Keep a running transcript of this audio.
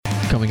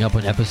Coming up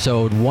on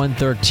episode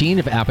 113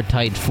 of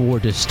Appetite for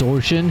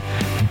Distortion,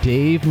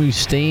 Dave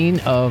Mustaine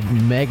of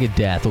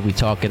Megadeth. We'll be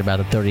talking about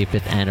the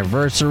 35th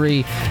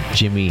anniversary,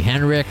 Jimi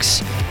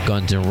Hendrix,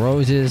 Guns N'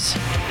 Roses.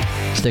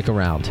 Stick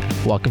around.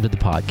 Welcome to the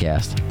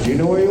podcast. Do you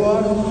know where you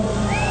are?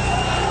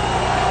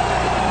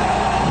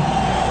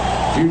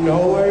 Do you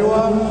know where you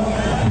are?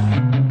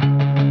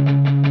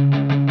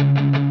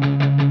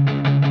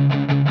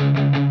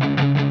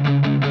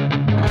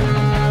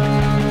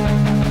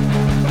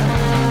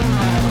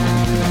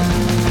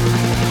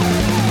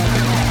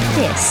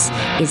 This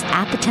is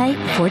Appetite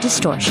for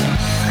Distortion.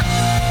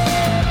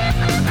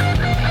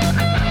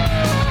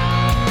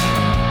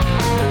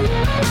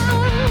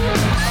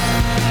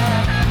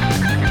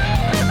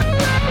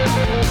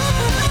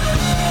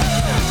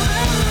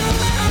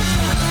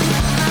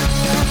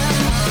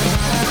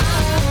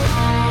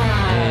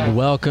 And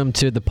welcome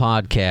to the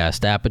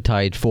podcast,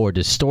 Appetite for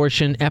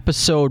Distortion,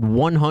 episode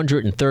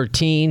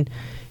 113.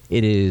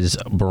 It is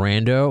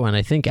Brando, and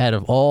I think out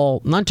of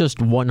all, not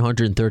just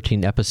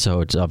 113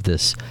 episodes of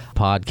this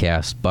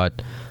podcast,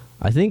 but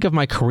I think of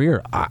my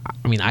career,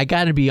 I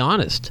got to be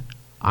honest,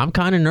 I'm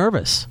kind of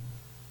nervous.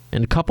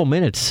 In a couple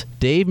minutes,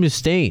 Dave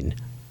Mustaine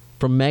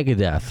from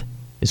Megadeth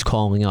is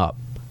calling up.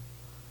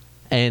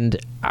 And,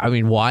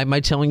 why am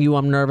I telling you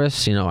I'm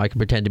nervous? I can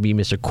pretend to be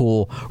Mr.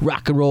 Cool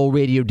rock and roll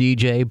radio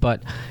DJ,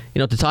 but,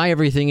 to tie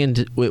everything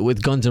into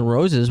with Guns N'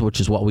 Roses, which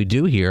is what we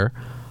do here,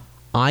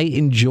 I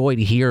enjoyed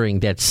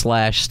hearing that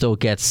Slash still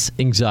gets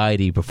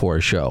anxiety before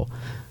a show,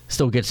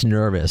 still gets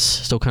nervous,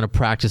 still kind of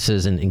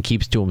practices and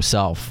keeps to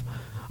himself.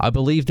 I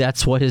believe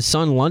that's what his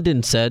son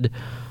London said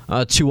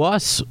to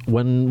us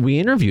when we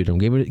interviewed him,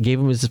 gave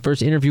him his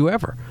first interview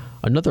ever.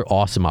 Another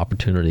awesome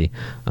opportunity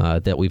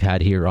that we've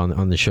had here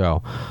on the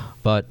show.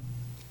 But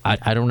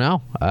I don't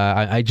know.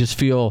 I just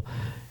feel,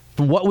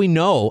 from what we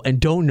know and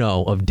don't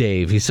know of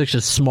Dave, he's such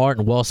a smart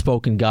and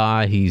well-spoken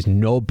guy. He's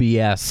no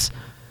BS.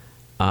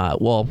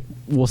 Well,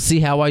 we'll see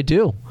how I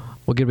do.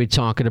 We're going to be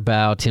talking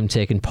about him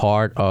taking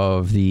part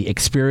of the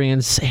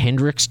Experience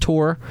Hendrix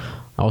tour.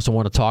 I also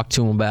want to talk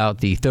to him about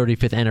the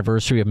 35th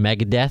anniversary of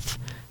Megadeth.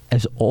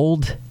 As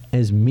old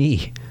as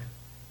me.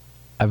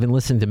 I've been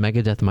listening to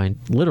Megadeth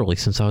literally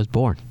since I was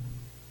born.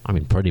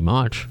 Pretty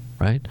much,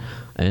 right?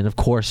 And of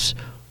course,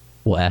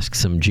 we'll ask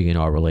some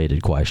GNR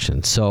related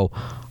questions. So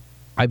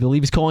I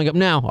believe he's calling up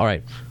now. All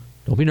right.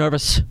 Don't be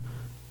nervous.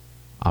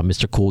 I'm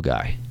Mr. Cool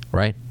Guy,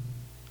 right?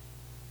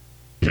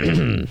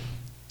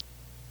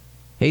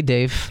 Hey,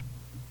 Dave.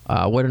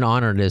 What an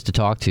honor it is to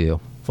talk to you.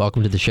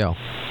 Welcome to the show.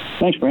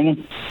 Thanks,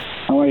 Brandon.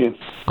 How are you?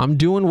 I'm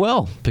doing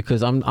well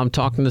because I'm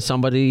talking to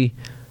somebody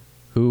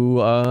who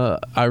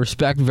I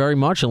respect very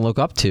much and look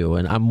up to,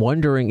 and I'm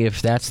wondering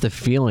if that's the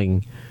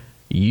feeling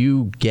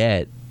you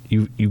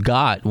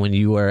got when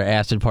you were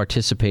asked to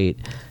participate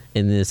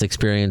in this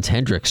Experience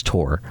Hendrix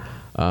tour.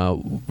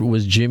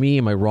 Was Jimi,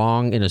 am I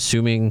wrong in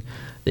assuming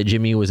that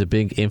Jimi was a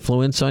big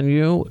influence on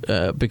you?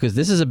 Because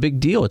this is a big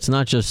deal. It's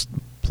not just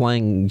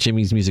playing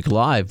Jimi's music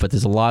live, but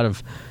there's a lot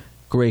of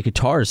great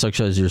guitarists such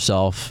as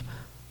yourself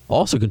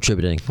also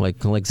contributing, like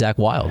Zakk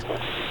Wylde.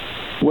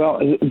 Well,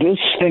 this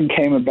thing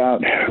came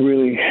about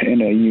really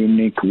in a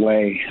unique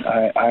way.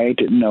 I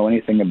didn't know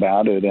anything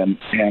about it, and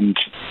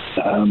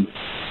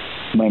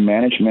my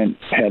management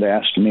had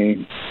asked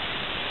me,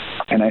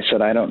 and I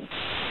said, I don't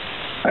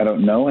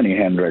know any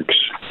Hendrix.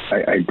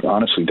 I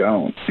honestly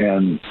don't.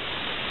 And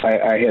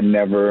I had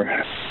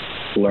never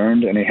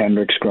learned any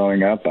Hendrix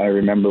growing up. I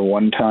remember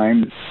one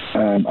time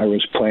I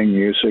was playing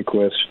music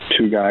with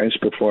two guys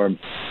before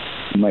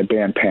my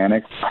band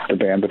Panic, the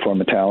band before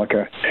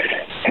Metallica,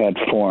 had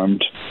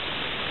formed.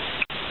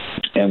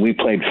 And we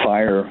played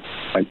Fire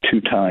like two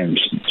times.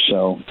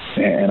 So,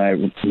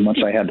 and once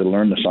I had to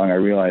learn the song, I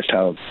realized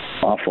how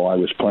awful I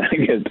was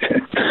playing it.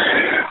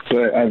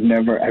 But I've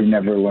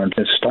never learned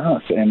his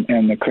stuff.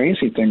 And the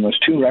crazy thing was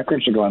 2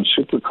 records ago on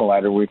Super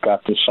Collider, we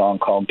got this song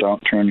called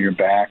 "Don't Turn Your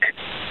Back"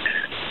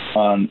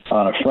 on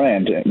a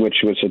friend, which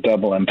was a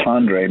double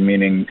entendre,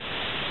 meaning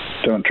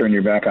don't turn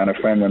your back on a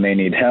friend when they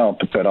need help,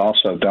 but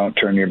also don't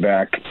turn your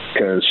back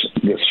because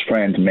this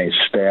friend may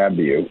stab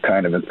you,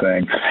 kind of a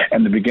thing.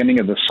 And the beginning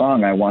of the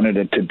song, I wanted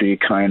it to be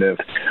kind of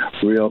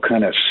real,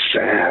 kind of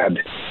sad.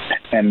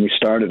 And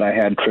I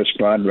had Chris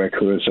Broderick,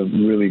 who is a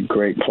really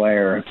great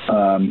player,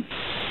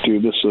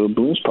 do this little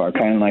blues part,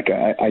 kind of like,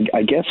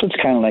 I guess it's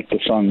kind of like the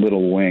song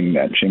Little Wing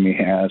that Jimi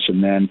has.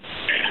 And then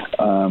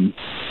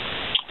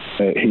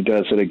he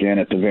does it again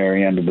at the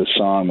very end of the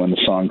song when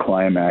the song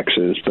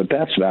climaxes, but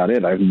that's about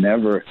it. I've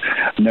never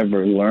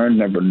learned,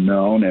 never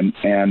known,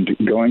 and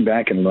going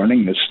back and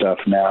learning this stuff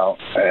now,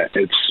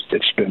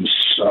 it's been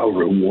so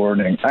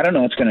rewarding. I don't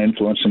know if it's going to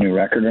influence the new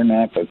record or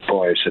not, but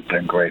boy, has it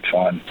been great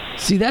fun.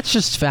 See, that's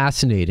just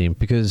fascinating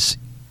because,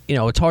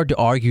 it's hard to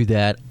argue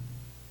that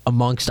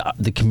amongst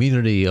the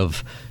community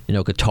of,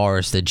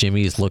 guitarists that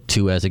Jimi is looked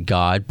to as a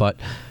god, but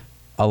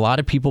a lot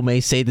of people may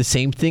say the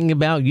same thing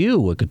about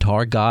you, a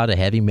guitar god, a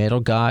heavy metal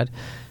god.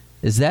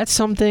 Is that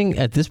something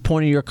at this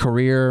point in your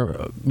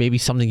career, maybe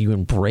something you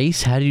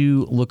embrace? How do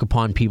you look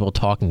upon people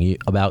talking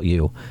about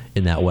you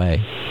in that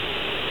way?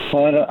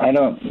 Well, I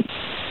don't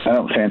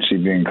fancy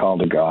being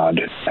called a god.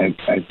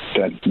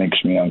 That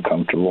makes me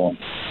uncomfortable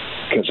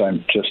because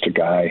I'm just a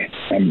guy.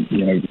 I'm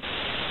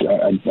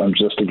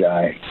just a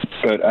guy.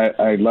 But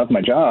I love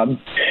my job,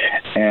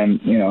 and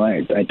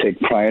I take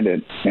pride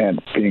at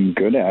being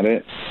good at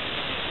it.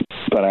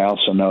 But I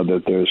also know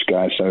that there's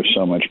guys that are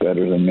so much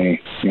better than me.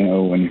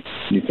 When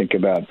you think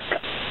about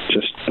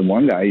just the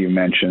one guy you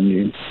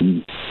mentioned,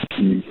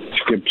 you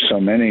skipped so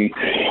many.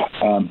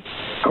 Of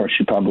course,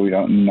 you probably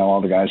don't know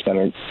all the guys that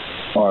are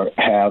or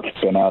have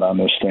been out on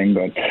this thing,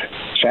 but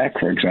Zach,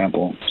 for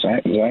example,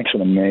 Zach's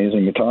an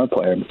amazing guitar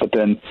player. But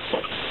then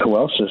who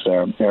else is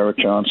there? Eric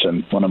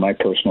Johnson, one of my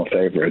personal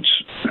favorites.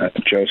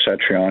 Joe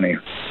Satriani,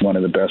 one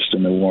of the best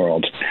in the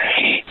world.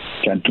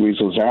 Got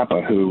Dweezil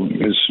Zappa, who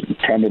is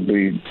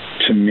probably,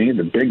 to me,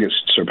 the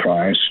biggest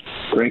surprise.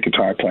 Great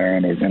guitar player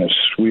and a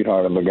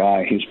sweetheart of a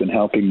guy. He's been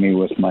helping me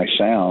with my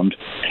sound.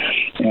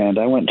 And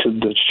I went to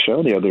the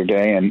show the other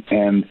day, and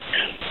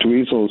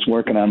Dweezil's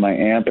working on my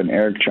amp, and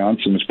Eric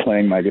Johnson's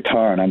playing my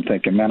guitar, and I'm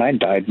thinking, man, I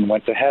died and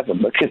went to heaven.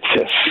 Look at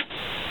this.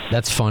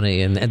 That's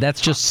funny, and that's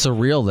just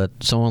surreal that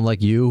someone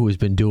like you, who's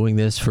been doing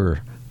this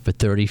for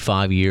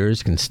 35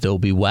 years, can still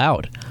be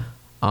wowed.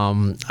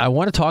 I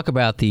want to talk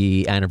about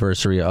the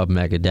anniversary of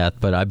Megadeth,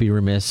 but I'd be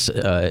remiss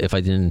if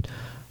I didn't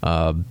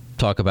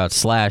talk about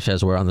Slash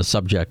as we're on the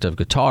subject of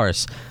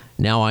guitarists.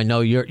 Now, I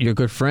know you're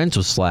good friends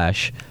with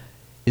Slash.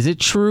 Is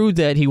it true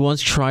that he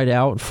once tried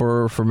out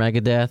for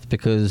Megadeth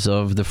because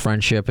of the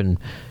friendship and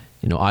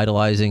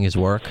idolizing his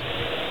work?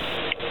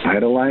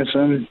 Idolize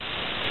him?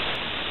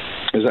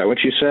 Is that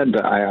what you said?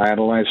 That I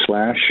idolize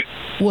Slash?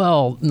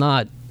 Well,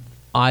 not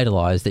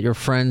idolize, that you're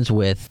friends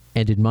with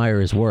and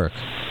admire his work.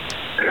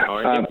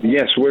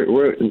 Yes,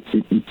 we're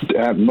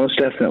most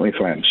definitely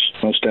friends.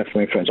 Most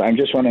definitely friends. I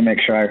just want to make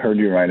sure I heard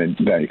you right.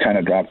 That you kind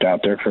of dropped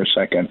out there for a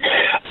second.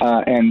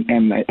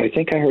 And I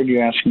think I heard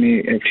you ask me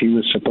if he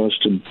was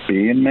supposed to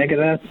be in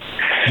Megadeth.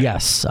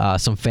 Yes.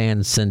 Some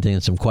fans sent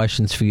in some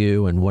questions for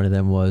you, and one of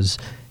them was,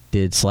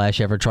 did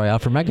Slash ever try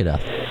out for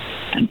Megadeth?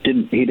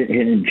 He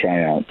didn't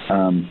try out,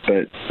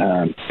 but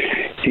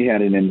he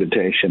had an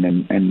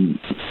invitation, and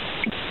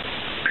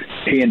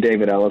he and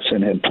David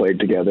Ellison had played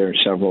together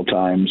several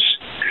times.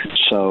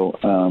 So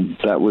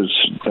that was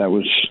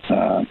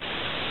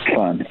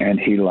fun, and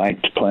he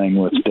liked playing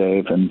with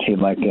Dave, and he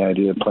liked the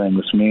idea of playing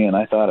with me, and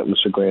I thought it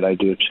was a great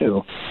idea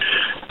too.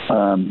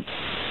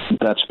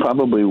 That's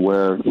probably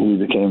where we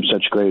became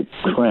such great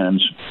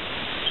friends.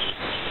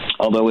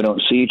 Although we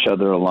don't see each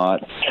other a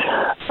lot,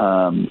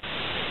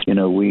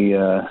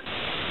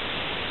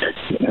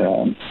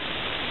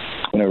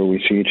 whenever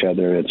we see each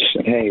other, it's,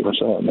 hey,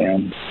 what's up,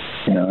 man?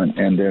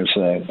 And there's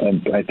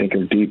I think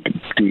a deep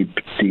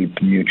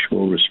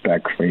mutual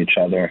respect for each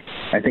other.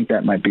 I think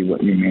that might be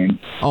what you mean.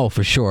 Oh,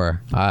 for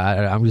sure.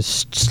 I'm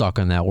just stuck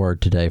on that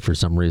word today for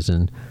some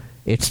reason.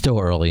 It's still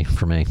early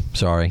for me.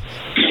 Sorry.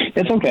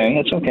 It's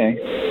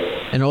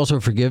okay. And also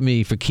forgive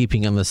me for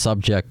keeping on the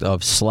subject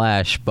of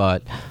Slash,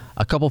 but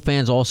a couple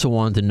fans also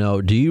wanted to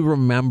know, do you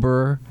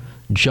remember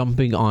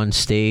jumping on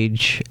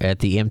stage at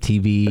the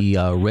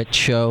MTV Ritz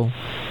show?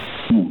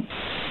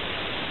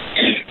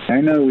 I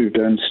know we've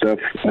done stuff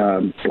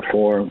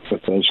before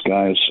with those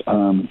guys.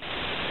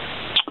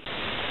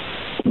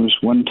 There was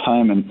one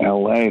time in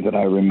L.A. that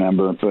I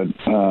remember, but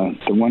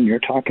the one you're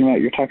talking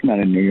about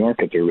in New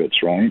York at the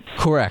Ritz, right?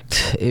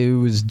 Correct. It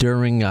was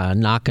during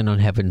Knocking on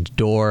Heaven's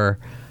Door.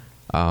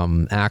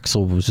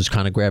 Axl was just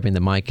kind of grabbing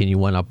the mic, and you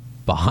went up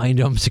behind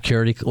him.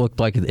 Security looked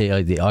like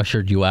they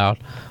ushered you out.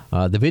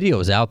 The video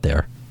is out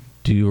there.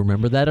 Do you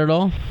remember that at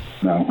all?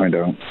 No, I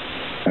don't.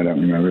 I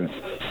don't remember it.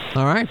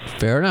 All right,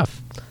 fair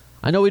enough.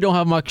 I know we don't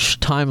have much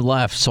time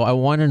left, so I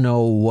want to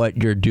know what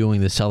you're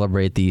doing to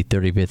celebrate the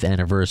 35th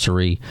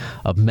anniversary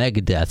of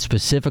Megadeth,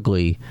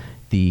 specifically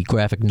the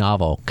graphic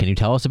novel. Can you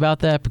tell us about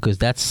that? Because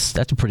that's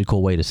a pretty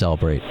cool way to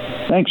celebrate.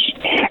 Thanks.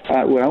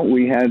 Well,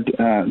 we had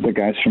the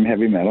guys from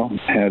Heavy Metal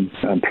had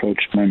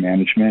approached my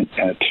management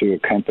to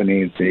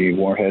accompany the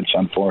Warheads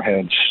on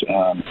Foreheads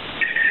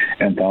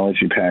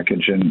anthology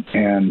package, and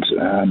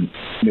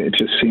it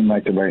just seemed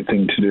like the right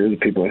thing to do. The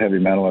people at Heavy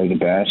Metal are the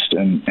best,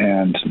 and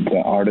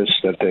the artists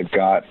that they've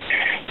got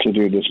to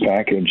do this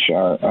package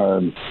are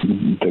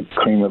the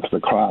cream of the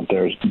crop.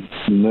 There's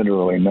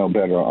literally no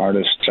better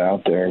artists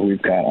out there.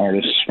 We've got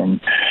artists from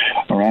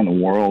around the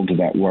world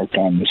that worked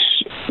on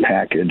this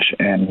package,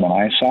 and when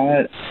I saw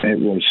it, it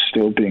was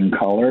still being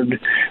colored.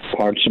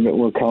 Parts of it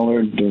were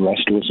colored, the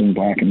rest was in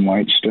black and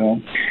white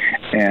still,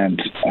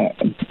 and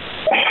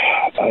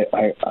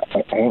I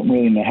don't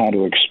really know how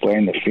to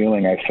explain the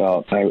feeling I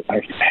felt. I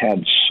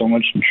had so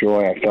much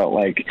joy. I felt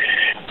like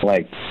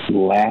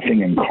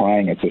laughing and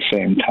crying at the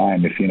same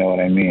time, if you know what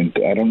I mean.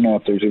 I don't know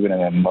if there's even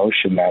an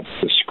emotion that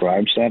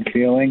describes that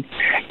feeling,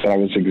 but I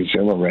was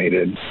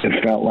exhilarated.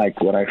 It felt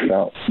like what I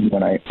felt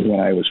when I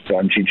was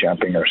bungee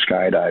jumping or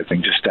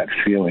skydiving, just that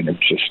feeling of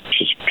just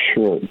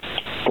pure,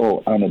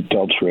 full,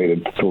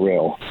 unadulterated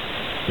thrill.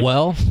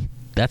 Well,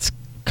 that's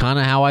kind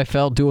of how I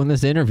felt doing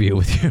this interview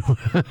with you.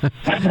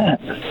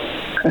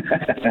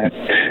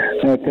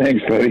 Oh,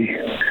 thanks, buddy.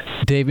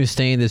 Dave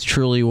Mustaine, this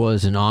truly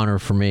was an honor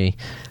for me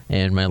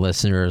and my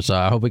listeners.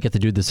 I hope we get to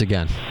do this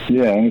again.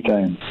 Yeah,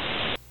 anytime.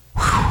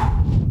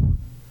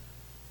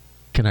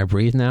 Can I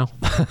breathe now?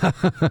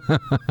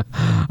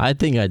 I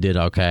think I did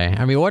okay.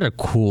 I mean, what a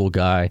cool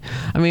guy.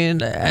 I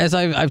mean, as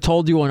I've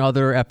told you on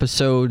other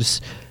episodes,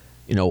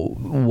 you know,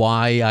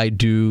 why I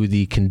do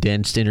the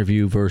condensed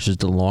interview versus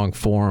the long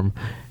form.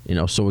 You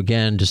know, so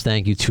again, just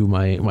thank you to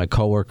my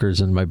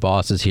coworkers and my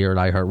bosses here at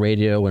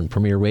iHeartRadio and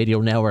Premier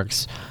Radio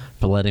Networks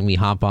for letting me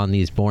hop on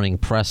these morning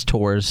press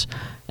tours.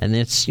 And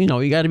it's, you know,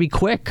 you got to be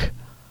quick.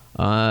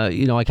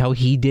 You know, like how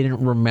he didn't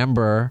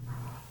remember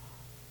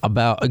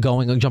about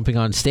jumping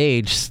on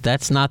stage.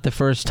 That's not the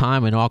first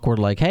time an awkward,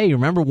 like, hey,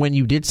 remember when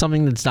you did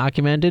something that's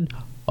documented?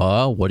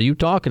 What are you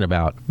talking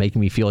about? Making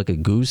me feel like a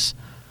goose.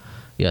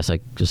 Yes, I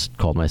just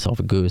called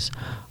myself a goose.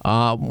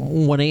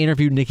 When I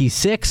interviewed Nikki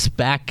Sixx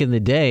back in the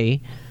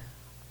day,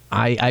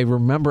 I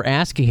remember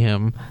asking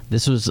him,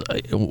 this was,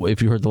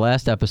 if you heard the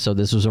last episode,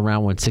 this was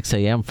around when 6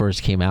 a.m.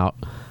 first came out,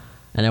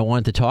 and I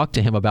wanted to talk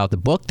to him about the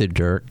book, The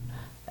Dirt,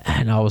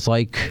 and I was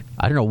like,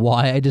 I don't know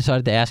why I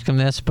decided to ask him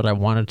this, but I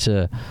wanted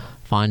to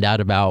find out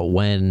about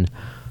when,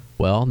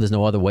 well, there's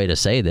no other way to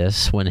say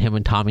this, when him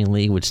and Tommy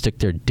Lee would stick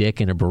their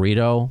dick in a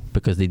burrito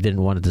because they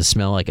didn't want it to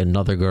smell like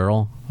another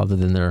girl other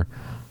than their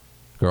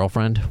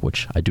girlfriend,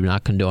 which I do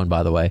not condone,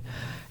 by the way.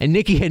 And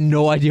Nikki had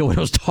no idea what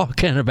I was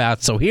talking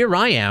about, so here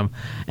I am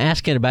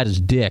asking about his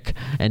dick,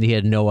 and he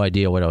had no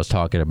idea what I was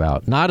talking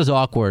about. Not as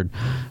awkward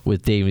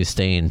with Dave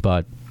Mustaine,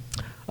 but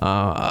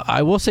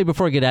I will say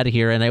before I get out of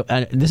here, and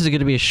this is going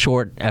to be a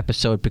short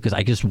episode because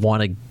I just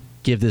want to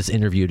give this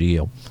interview to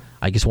you.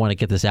 I just want to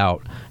get this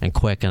out and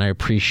quick, and I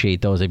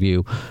appreciate those of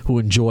you who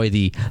enjoy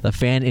the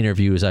fan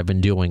interviews I've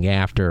been doing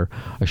after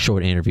a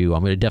short interview.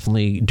 I'm going to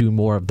definitely do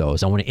more of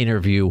those. I want to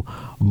interview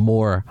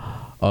more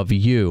of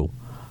you.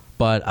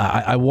 But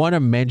I want to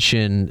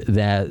mention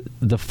that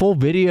the full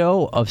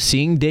video of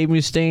seeing Dave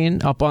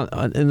Mustaine up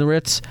in the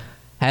Ritz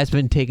has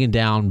been taken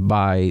down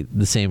by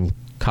the same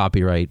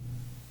copyright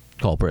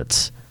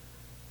culprits.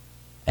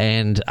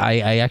 And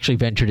I actually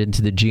ventured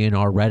into the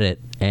GNR Reddit,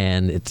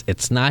 and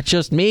it's not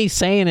just me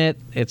saying it,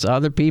 it's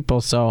other people.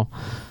 So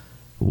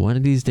one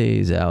of these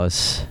days,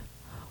 Alice,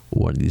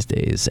 one of these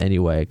days.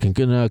 Anyway, I'm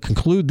going to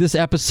conclude this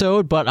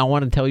episode, but I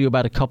want to tell you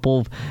about a couple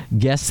of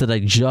guests that I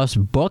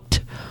just booked.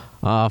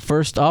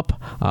 First up,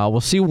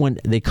 we'll see when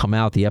they come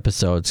out, the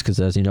episodes,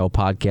 because as you know,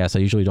 podcasts, I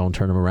usually don't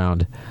turn them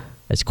around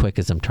as quick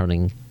as I'm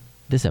turning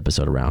this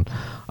episode around.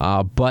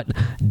 But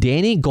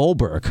Danny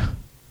Goldberg,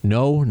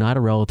 no, not a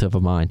relative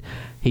of mine.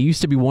 He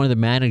used to be one of the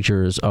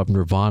managers of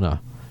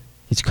Nirvana.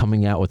 He's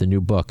coming out with a new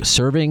book,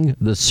 Serving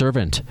the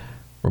Servant,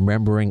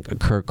 Remembering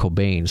Kurt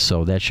Cobain.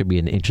 So that should be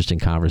an interesting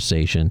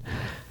conversation.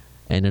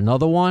 And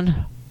another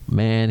one,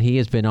 man, he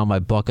has been on my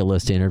bucket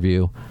list to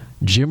interview,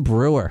 Jim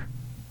Breuer.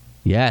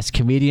 Yes,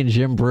 comedian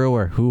Jim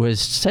Breuer, who has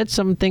said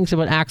some things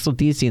about Axel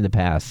Disi in the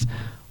past.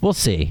 We'll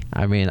see.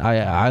 I mean,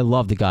 I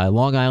love the guy.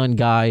 Long Island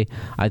guy.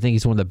 I think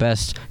he's one of the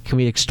best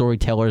comedic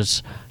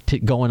storytellers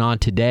going on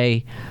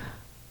today.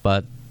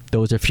 But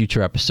those are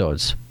future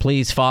episodes.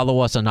 Please follow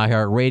us on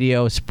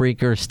iHeartRadio,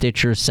 Spreaker,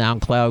 Stitcher,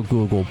 SoundCloud,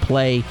 Google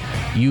Play,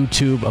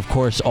 YouTube, of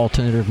course,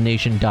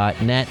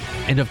 AlternativeNation.net,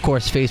 and of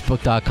course,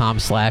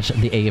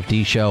 Facebook.com/The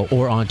AFD Show,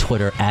 or on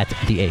Twitter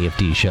 @The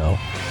AFD Show.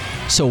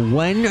 So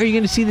when are you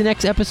going to see the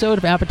next episode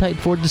of Appetite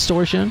for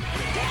Distortion?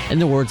 In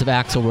the words of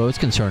Axl Rose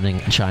concerning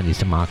Chinese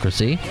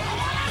democracy,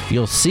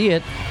 you'll see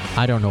it,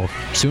 I don't know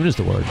if soon is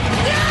the word.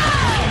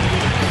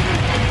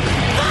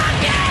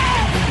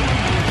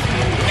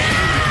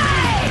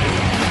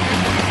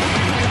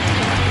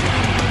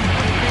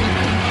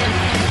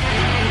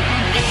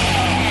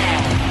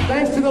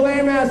 Thanks to the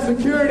lame-ass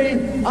security,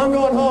 I'm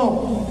going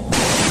home.